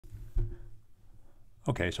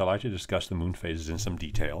Okay, so I'd like to discuss the moon phases in some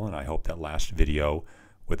detail, and I hope that last video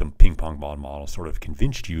with the ping pong ball model sort of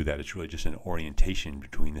convinced you that it's really just an orientation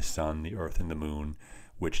between the sun, the earth, and the moon,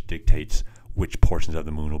 which dictates which portions of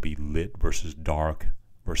the moon will be lit versus dark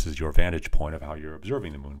versus your vantage point of how you're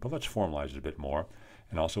observing the moon. But let's formalize it a bit more,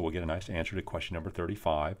 and also we'll get a nice answer to question number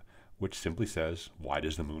 35, which simply says, why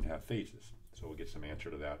does the moon have phases? So we'll get some answer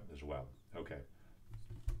to that as well. Okay.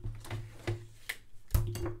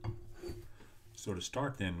 So to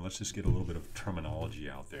start then, let's just get a little bit of terminology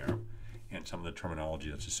out there and some of the terminology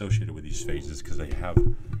that's associated with these phases, because they have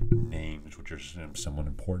names which are somewhat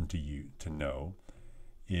important to you to know.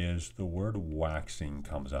 Is the word waxing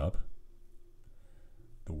comes up,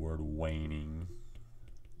 the word waning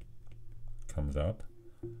comes up,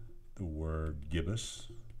 the word gibbous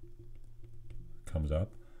comes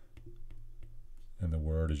up, and the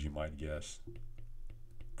word, as you might guess,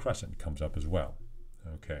 crescent comes up as well.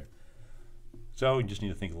 Okay. So you just need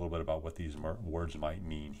to think a little bit about what these words might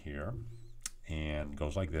mean here. And it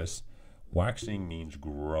goes like this. Waxing means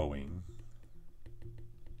growing.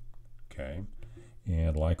 Okay.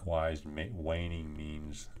 And likewise, waning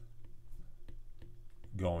means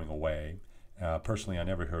going away. Personally, I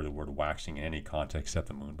never heard the word waxing in any context except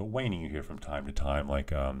the moon, but waning you hear from time to time,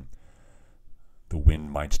 like the wind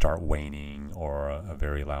might start waning, or a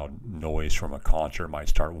very loud noise from a concert might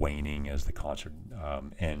start waning as the concert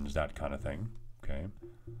ends, that kind of thing. Okay,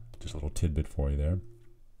 just a little tidbit for you there.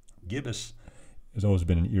 Gibbous has always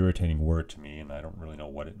been an irritating word to me, and I don't really know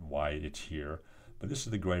why it's here. But this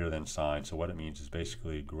is the greater than sign, so what it means is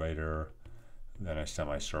basically greater than a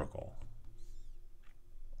semicircle.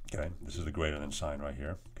 Okay, this is the greater than sign right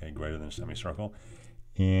here. Okay, greater than a semicircle.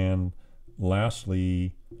 And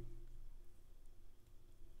lastly,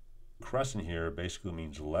 crescent here basically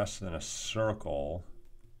means less than a circle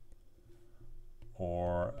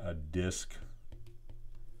or a disc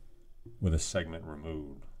with a segment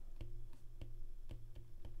removed.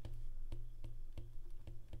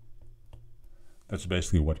 That's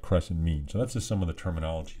basically what crescent means. So that's just some of the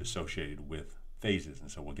terminology associated with phases,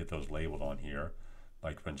 and so we'll get those labeled on here.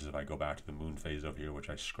 Like, for instance, if I go back to the moon phase over here, which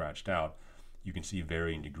I scratched out, you can see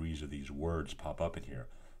varying degrees of these words pop up in here.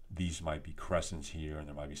 These might be crescents here, and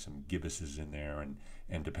there might be some gibbuses in there,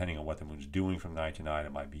 and depending on what the moon's doing from night to night,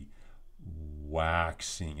 it might be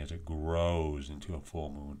waxing as it grows into a full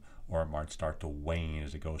moon, or it might start to wane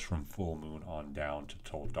as it goes from full moon on down to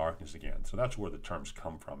total darkness again. So that's where the terms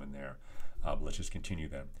come from in there. But let's just continue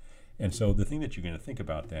then. And so the thing that you're going to think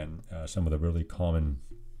about then, some of the really common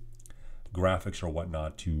graphics or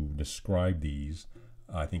whatnot to describe these,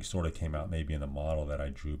 I think sort of came out maybe in the model that I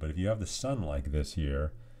drew. But if you have the sun like this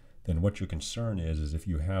here, then what your concern is if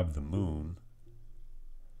you have the moon,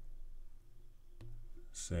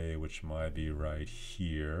 say, which might be right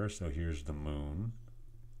here, so here's the moon,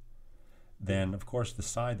 then of course the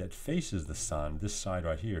side that faces the sun, this side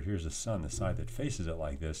right here, here's the sun, the side that faces it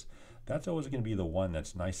like this, that's always going to be the one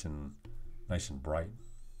that's nice and bright.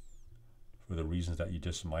 For the reasons that you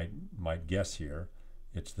just might guess here,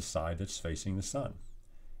 it's the side that's facing the sun.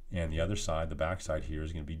 And the other side, the back side here,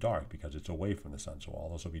 is going to be dark because it's away from the sun. So all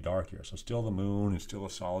those will be dark here. So still the moon is still a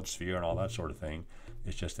solid sphere and all that sort of thing.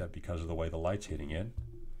 It's just that because of the way the light's hitting it,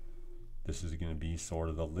 this is going to be sort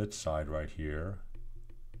of the lit side right here.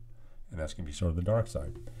 And that's going to be sort of the dark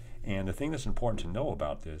side. And the thing that's important to know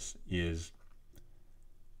about this is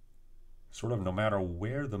sort of no matter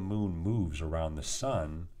where the moon moves around the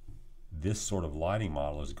sun, this sort of lighting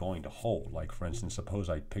model is going to hold. Like, for instance, suppose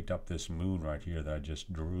I picked up this moon right here that I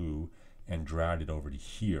just drew and dragged it over to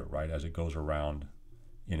here, right, as it goes around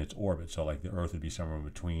in its orbit. So like the Earth would be somewhere in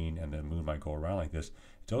between and the moon might go around like this.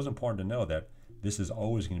 It's always important to know that this is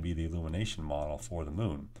always going to be the illumination model for the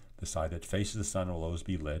moon. The side that faces the sun will always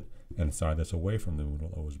be lit, and the side that's away from the moon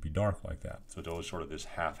will always be dark like that. So it's always sort of this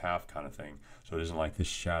half-half kind of thing. So it isn't like this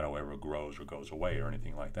shadow ever grows or goes away or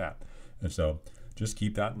anything like that. And so just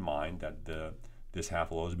keep that in mind, that this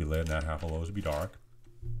half will always be lit and that half will always be dark.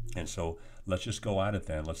 And so let's just go at it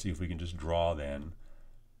then. Let's see if we can just draw then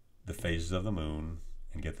the phases of the moon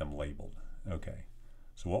and get them labeled. Okay.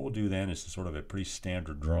 So what we'll do then is sort of a pretty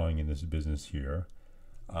standard drawing in this business here.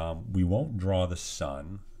 We won't draw the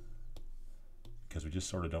sun because we just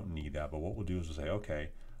sort of don't need that. But what we'll do is we'll say, okay,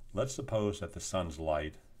 let's suppose that the sun's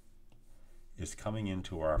light is coming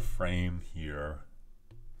into our frame here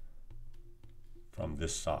from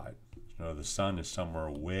this side. So the sun is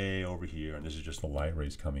somewhere way over here, and this is just the light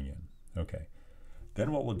rays coming in. Okay.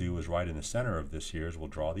 Then what we'll do is right in the center of this here is we'll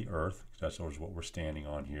draw the Earth, because that's always what we're standing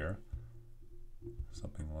on here.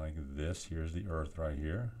 Something like this. Here's the Earth right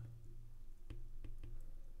here.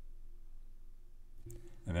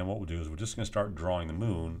 And then what we'll do is we're just going to start drawing the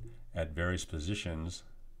moon at various positions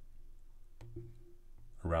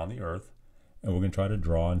around the Earth. And we're going to try to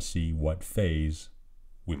draw and see what phase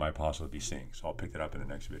we might possibly be seeing. So I'll pick that up in the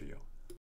next video.